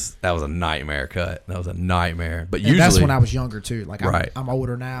was a nightmare cut. That was a nightmare. But And usually that's when I was younger too. Like Right. I'm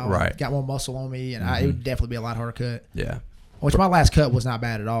older now. Right. Got more muscle on me, and it would definitely be a lot harder cut. yeah. Which my last cut was not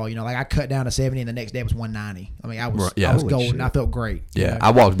bad at all. Like I cut down to 70, and the next day was 190. I mean, I was Right, yeah. I was Holy golden. shit. I felt great. Yeah. I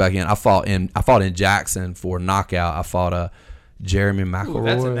walked back in. I fought in Jackson for knockout. I fought Jeremy McElroy. Ooh,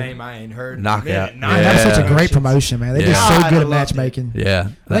 that's a name I ain't heard. in a Knockout. minute. Man, that was Yeah. such a great promotion, man. They're Yeah. just so God, good I at loved matchmaking. Yeah.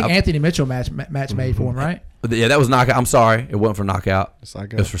 I think Anthony Mitchell match made for him, right? Yeah, that was knockout. I'm sorry. It wasn't for knockout.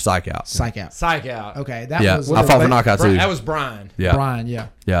 Psych It was for psych out. Psych out. Psych out. Okay, that Yeah. was I fought for knockout too. That was Brian. Yeah. Brian. Yeah.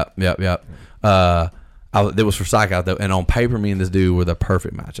 Yep. It was for psych out though, and on paper, me and this dude were the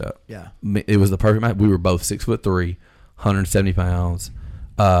perfect matchup. Yeah. It was the perfect match. We were both 6'3", 170 pounds.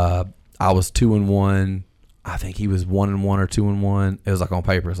 I was 2-1. I think he was 1-1 or 2-1. It was like on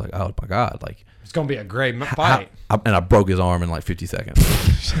paper. It's like, oh my god, like It's gonna be a great fight. and I broke his arm in like 50 seconds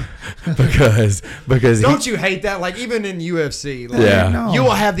because Don't you hate that? Like even in UFC, like, Yeah. No. you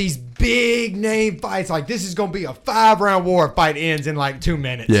will have these big name fights. Like this is gonna be a 5-round war. Fight ends in like 2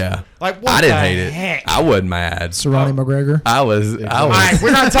 minutes. yeah. Like what I didn't the hate heck? it. I wasn't mad. Cerrone McGregor. I was. All right,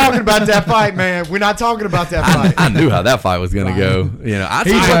 we're not talking about that fight, man. We're not talking about that fight. I knew how that fight was gonna go. I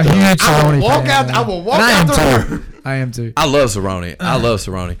He's told- a huge I will Cerrone walk fan, out. man. I will walk And I out am the too. room. I am too. I love Cerrone. I love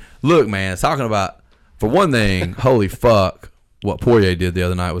Cerrone. Look, man, talking about, for one thing, holy fuck, what Poirier did the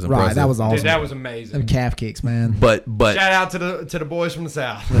other night was impressive. Right. That was awesome. Dude, that was Them amazing. calf kicks, man. But Shout out to the boys from the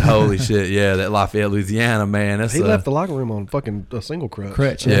South. holy shit, yeah, that Lafayette, Louisiana, man. That's He left the locker room on fucking a single crutch.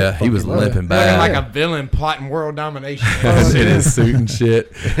 Crutch. yeah, he was Fucking love limping it. bad. Looking like a villain plotting world domination. in his suit and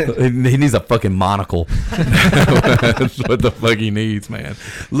shit. He needs a fucking monocle. That's what the fuck he needs, man.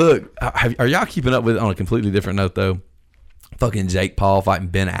 Look, are y'all keeping up with it on a completely different note though? Fucking Jake Paul fighting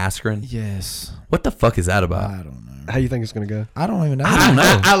Ben Askren. Yes. What the fuck is that about? I don't know. How you think it's gonna go? I don't even know. I don't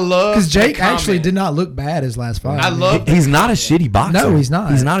know. I love Because Jake the comment. actually did not look bad his last fight. I love He's not a shitty boxer. No, he's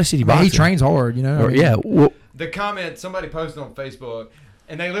not. He's not a shitty I mean, boxer. he trains hard, you know. Or, yeah. Well, the comment somebody posted on Facebook,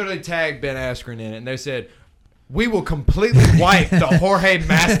 and they literally tagged Ben Askren in it, and they said, we will completely wipe the Jorge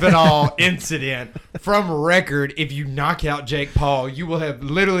Masvidal incident from record. If you knock out Jake Paul, you will have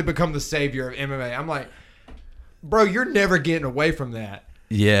literally become the savior of MMA. I'm like, bro, you're never getting away from that.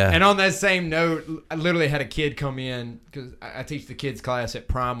 Yeah. And on that same note, I literally had a kid come in, because I teach the kids class at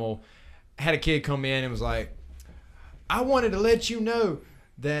Primal. I had a kid come in and was like, I wanted to let you know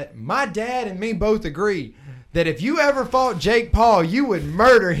that my dad and me both agree that if you ever fought Jake Paul, you would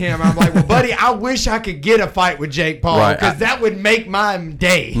murder him. I'm like, well, buddy, I wish I could get a fight with Jake Paul, because that would make my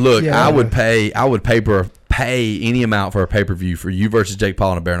day. Look, I would pay any amount for a pay-per-view for you versus Jake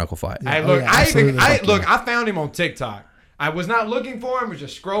Paul in a bare knuckle fight. Hey, look, I found him on TikTok. I was not looking for him, was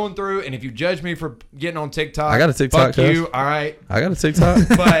just scrolling through, and if you judge me for getting on TikTok, I got a TikTok, fuck you, all right. I got a TikTok.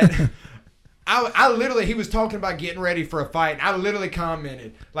 But I literally, he was talking about getting ready for a fight, and I literally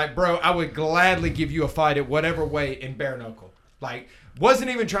commented, like, bro, I would gladly give you a fight at whatever weight in bare knuckle. Like,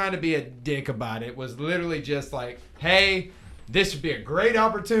 wasn't even trying to be a dick about it. Was literally just like, hey, this would be a great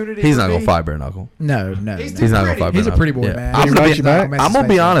opportunity. He's not going to fight bare knuckle. No. He's not going to fight bare knuckle. He's a pretty boy, man. I'm going to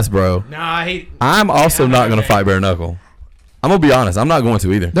be honest, bro. Nah, I'm also not going to fight bare knuckle. I'm going to be honest. I'm not going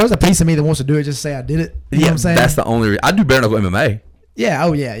to either. There's a piece of me that wants to do it just to say I did it. You know what I'm saying? That's the only reason. I do bare knuckle MMA. Yeah.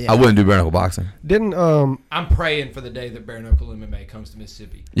 Oh, yeah. I wouldn't do bare knuckle boxing. I'm praying for the day that bare knuckle MMA comes to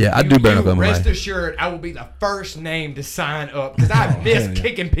Mississippi. Yeah, I do bare knuckle MMA. Rest assured, I will be the first name to sign up, because I miss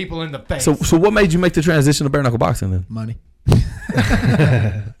kicking people in the face. So what made you make the transition to bare knuckle boxing then? Money.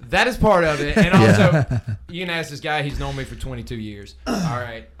 That is part of it. And also, you can ask this guy, he's known me for 22 years. All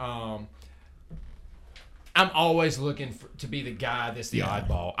right. I'm always looking to be the guy that's the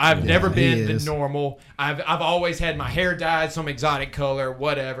oddball. I've never been the normal. I've always had my hair dyed some exotic color,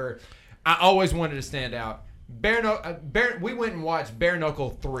 whatever. I always wanted to stand out. We went and watched Bare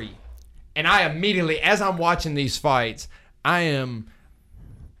Knuckle 3. And I immediately, as I'm watching these fights, I am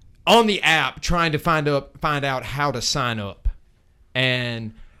on the app trying to find out how to sign up.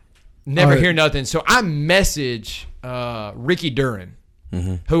 And never hear nothing. So I message Ricky Duran,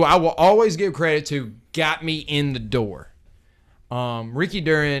 who I will always give credit to, got me in the door. Ricky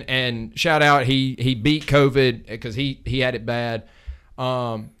Duran, and shout out, he beat COVID because he had it bad.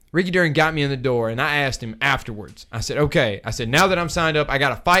 Ricky Duran got me in the door, and I asked him afterwards. I said, okay. I said, now that I'm signed up, I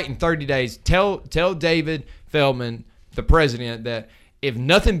got to fight in 30 days. Tell David Feldman, the president, that if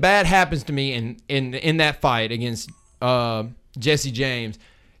nothing bad happens to me in that fight against Jesse James,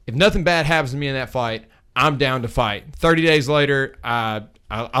 if nothing bad happens to me in that fight, I'm down to fight. 30 days later, I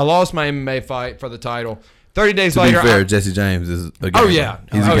lost my MMA fight for the title. 30 days later. To be fair, Jesse James is a gamer. Oh, yeah.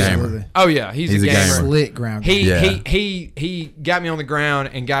 He's a gamer. Oh, yeah. He's a gamer. Slick ground. He got me on the ground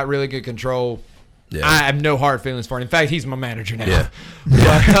and got really good control. Yeah. I have no hard feelings for him. In fact, he's my manager now.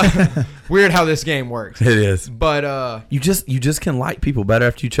 Yeah. Weird how this game works. It is. But you just can like people better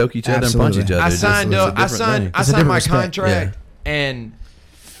after you choke each other and punch each other. I signed my contract, and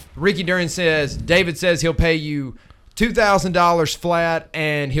Ricky Duran says, David says he'll pay you $2,000 flat,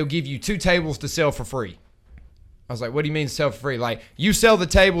 and he'll give you 2 tables to sell for free. I was like, what do you mean sell for free? Like, you sell the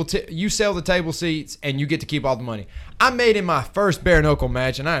table seats, and you get to keep all the money. I made in my first bare knuckle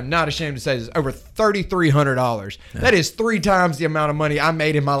match, and I am not ashamed to say this, over $3,300. Yeah. That is 3 times the amount of money I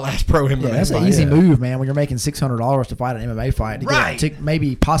made in my last pro MMA fight. That's an easy move, man, when you're making $600 to fight an MMA fight. To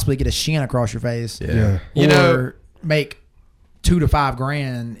maybe possibly get a shin across your face. Yeah. Or make $2 to $5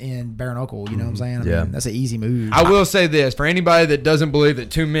 grand in bare knuckle. You know what I'm saying? I mean, that's an easy move. I will say this, for anybody that doesn't believe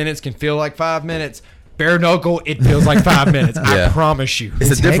that 2 minutes can feel like 5 minutes, bare knuckle, it feels like 5 minutes. I promise you.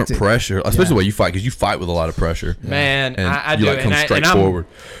 It's a different pressure, especially the way you fight, because you fight with a lot of pressure. Man, and I you do. Come straight forward.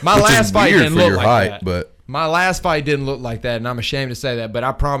 My last fight didn't look like that. But my last fight didn't look like that, and I'm ashamed to say that. But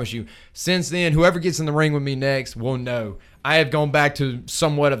I promise you, since then, whoever gets in the ring with me next will know. I have gone back to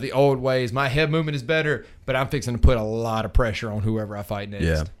somewhat of the old ways. My head movement is better, but I'm fixing to put a lot of pressure on whoever I fight next.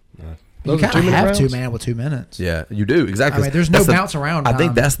 Yeah. You kind of have to, man, with 2 minutes. Yeah, you do, exactly. I mean, there's no bounce around time. I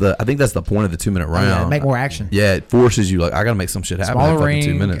think that's the point of the 2 minute round. Make more action. Yeah, it forces you, like, I got to make some shit happen. Smaller in ring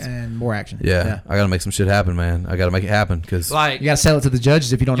 2 minutes. And more action. Yeah, I got to make some shit happen, man. I got to make it happen, because like, you got to sell it to the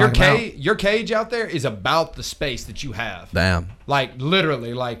judges if you don't knock them out. Your cage out there is about the space that you have. Damn. Like,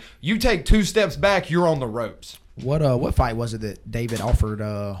 literally, like, you take 2 steps back, you're on the ropes. What fight was it that David offered?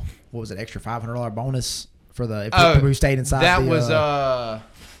 What was it? Extra $500 bonus for the people who stayed inside. That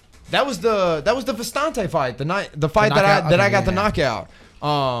was the Vestante fight. The fight that I got the knockout.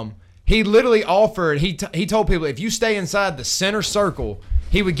 He literally offered. He told people, if you stay inside the center circle,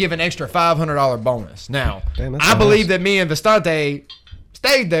 he would give an extra $500 bonus. Now, I believe that me and Vestante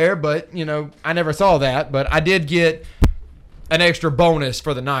stayed there, but I never saw that. But I did get an extra bonus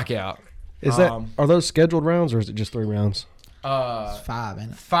for the knockout. Are those scheduled rounds, or is it just 3 rounds? It's 5,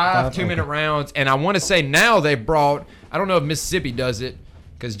 ain't it? 5 2-minute rounds, and I want to say now they brought. I don't know if Mississippi does it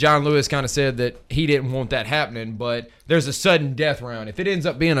because John Lewis kind of said that he didn't want that happening, but there's a sudden death round. If it ends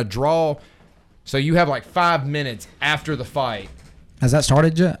up being a draw, so you have like 5 minutes after the fight. Has that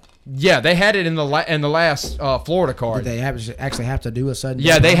started yet? Yeah, they had it in the last Florida card. Did they actually have to do a sudden?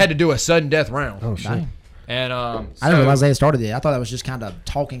 Yeah, death they round? had to do a sudden death round. Oh shit. Dang. And I didn't realize they had started it. I thought that was just kind of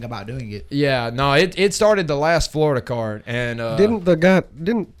talking about doing it. Yeah, no, it started the last Florida card, and Didn't the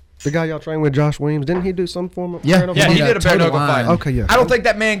guy y'all trained with, Josh Williams, didn't he do some form of Yeah. bare knuckle yeah, he fight? did a bare knuckle fight. Okay, yeah. I don't think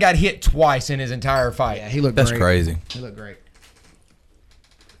that man got hit twice in his entire fight. Yeah, he looked That's great. crazy. He looked great.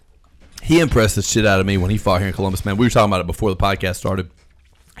 He impressed the shit out of me when he fought here in Columbus, man. We were talking about it before the podcast started.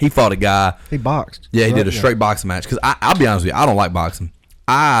 He fought a guy. He boxed. Yeah, he right? did a straight boxing match. Because I'll be honest with you, I don't like boxing.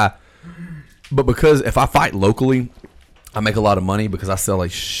 But because if I fight locally, I make a lot of money because I sell a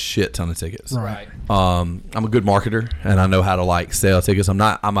shit ton of tickets. Right. I'm a good marketer and I know how to like sell tickets. I'm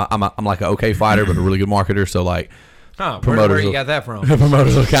like an okay fighter, but a really good marketer. So like, Where you got that from?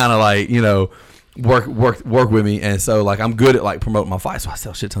 promoters will kind of like, you know, work with me, and so like I'm good at like promoting my fights. So I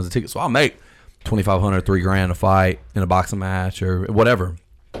sell shit tons of tickets. So I'll make $2,500, $3,000 a fight in a boxing match or whatever,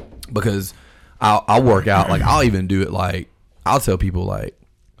 because I'll work out. Like I'll even do it. Like I'll tell people like,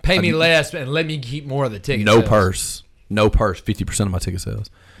 Pay me less and let me keep more of the tickets. no purse. 50% of my ticket sales.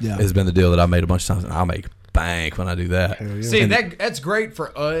 Yeah. Has been the deal that I made a bunch of times, and I'll make bank when I do that. Yeah. See, that's great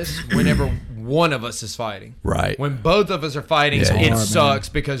for us whenever one of us is fighting. Right. When both of us are fighting, Yeah. it Hard, sucks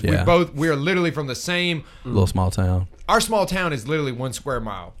because Yeah. we're literally from the same. Little small town. Our small town is literally 1 square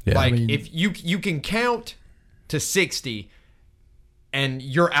mile. Yeah. Like I mean- if you can count to 60, and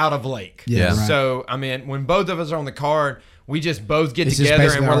you're out of lake. Yeah, right. So I mean, when both of us are on the card, we just both get It's just together and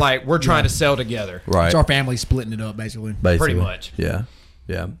basically we're our- like we're trying yeah. to sell together. Right. It's our family splitting it up, basically. Basically. Pretty much. Yeah.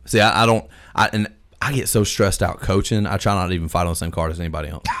 Yeah. See, I get so stressed out coaching. I try not to even fight on the same card as anybody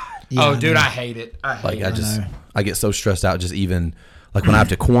else. Yeah, Oh, dude, know. I hate it. I hate Like it. I get so stressed out just even like when I have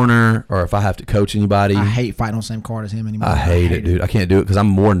to corner or if I have to coach anybody. I hate fighting on the same card as him anymore. I hate it, dude. I can't do it because I'm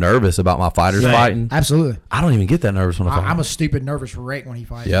more nervous about my fighters Same. fighting. Absolutely. I don't even get that nervous when I fight. I'm a stupid, nervous wreck when he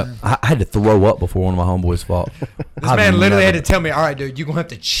fights. Yep. man. I had to throw up before one of my homeboys fought. This man literally had to tell me, all right, dude, you're going to have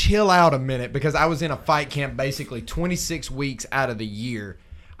to chill out a minute because I was in a fight camp basically 26 weeks out of the year.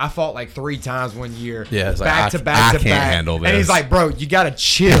 I fought like 3 times one year. Yeah, it's like, back to I back to can't back. handle And he's this. like, bro, you got to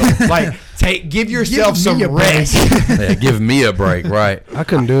chill. Like, give yourself Give me some a break. rest. Yeah, give me a break, right? I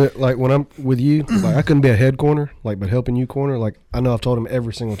couldn't do it. Like when I'm with you, like I couldn't be a head corner, like but helping you corner. Like I know I've told him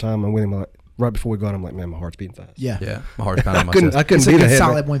every single time I'm with him. Like right before we go out, I'm like, man, my heart's beating fast. Yeah. Yeah, my heart's pounding my I chest. couldn't It's a be the good head.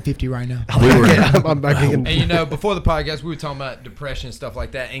 solid 150 right now. We were I'm back in. And you know, before the podcast, we were talking about depression and stuff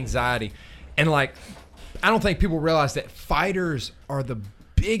like that, anxiety. And like, I don't think people realize that fighters are the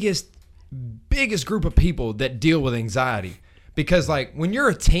biggest group of people that deal with anxiety. Because like when you're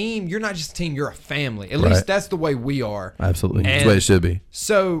a team, you're not just a team, you're a family. At Right. least that's the way we are. Absolutely. That's And the way it should be.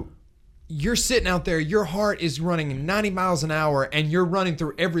 So you're sitting out there, your heart is running 90 miles an hour, and you're running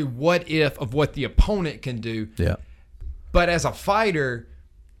through every what if of what the opponent can do. Yeah. But as a fighter,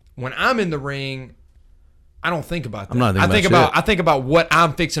 when I'm in the ring, I don't think about that. I'm not thinking I think about about shit. I think about what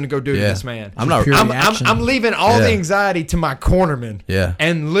I'm fixing to go do to Yeah. this man. I'm not. Pure I'm reaction. leaving all the Yeah. anxiety to my cornerman. Yeah.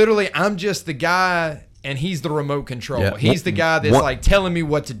 And literally, I'm just the guy, and he's the remote control. Yeah. He's the guy that's One- like telling me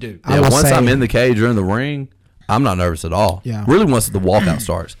what to do. I Yeah, will once say- I'm in the cage or in the ring, I'm not nervous at all. Yeah. Really, once the walkout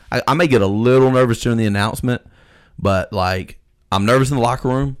starts, I may get a little nervous during the announcement, but like I'm nervous in the locker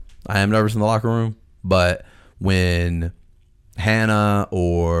room. I am nervous in the locker room, but when Hannah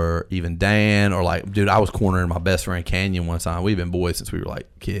or even Dan or like, dude, I was cornering my best friend Canyon one time. We've been boys since we were like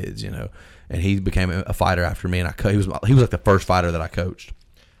kids, you know, and he became a fighter after me, and he was like the first fighter that I coached,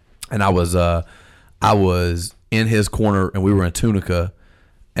 and I was in his corner, and we were in Tunica.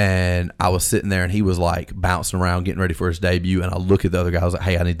 And I was sitting there, and he was like bouncing around, getting ready for his debut. And I look at the other guy. I was like,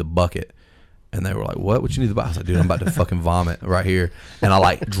 "Hey, I need the bucket." And they were like, "What? What you need the bucket?" I was like, "Dude, I'm about to fucking vomit right here." And I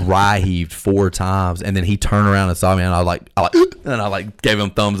like dry heaved 4 times, and then he turned around and saw me, and I gave him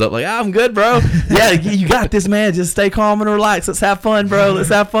thumbs up, like, "I'm good, bro. Yeah, you got this, man. Just stay calm and relax. Let's have fun, bro. Let's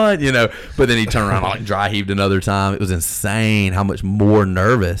have fun, you know." But then he turned around, and I like dry heaved another time. It was insane how much more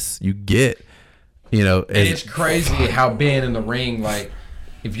nervous you get, you know. And it's crazy how being in the ring, like,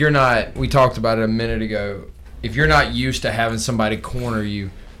 if you're not, we talked about it a minute ago, if you're not used to having somebody corner you,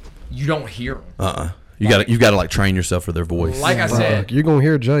 you don't hear them. You got to like train yourself for their voice. Like I said, You're gonna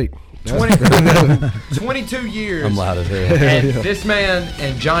hear Jake. 22 years. I'm loud as hell. And this man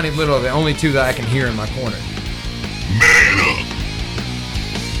and Johnny Little are the only 2 that I can hear in my corner. Man up.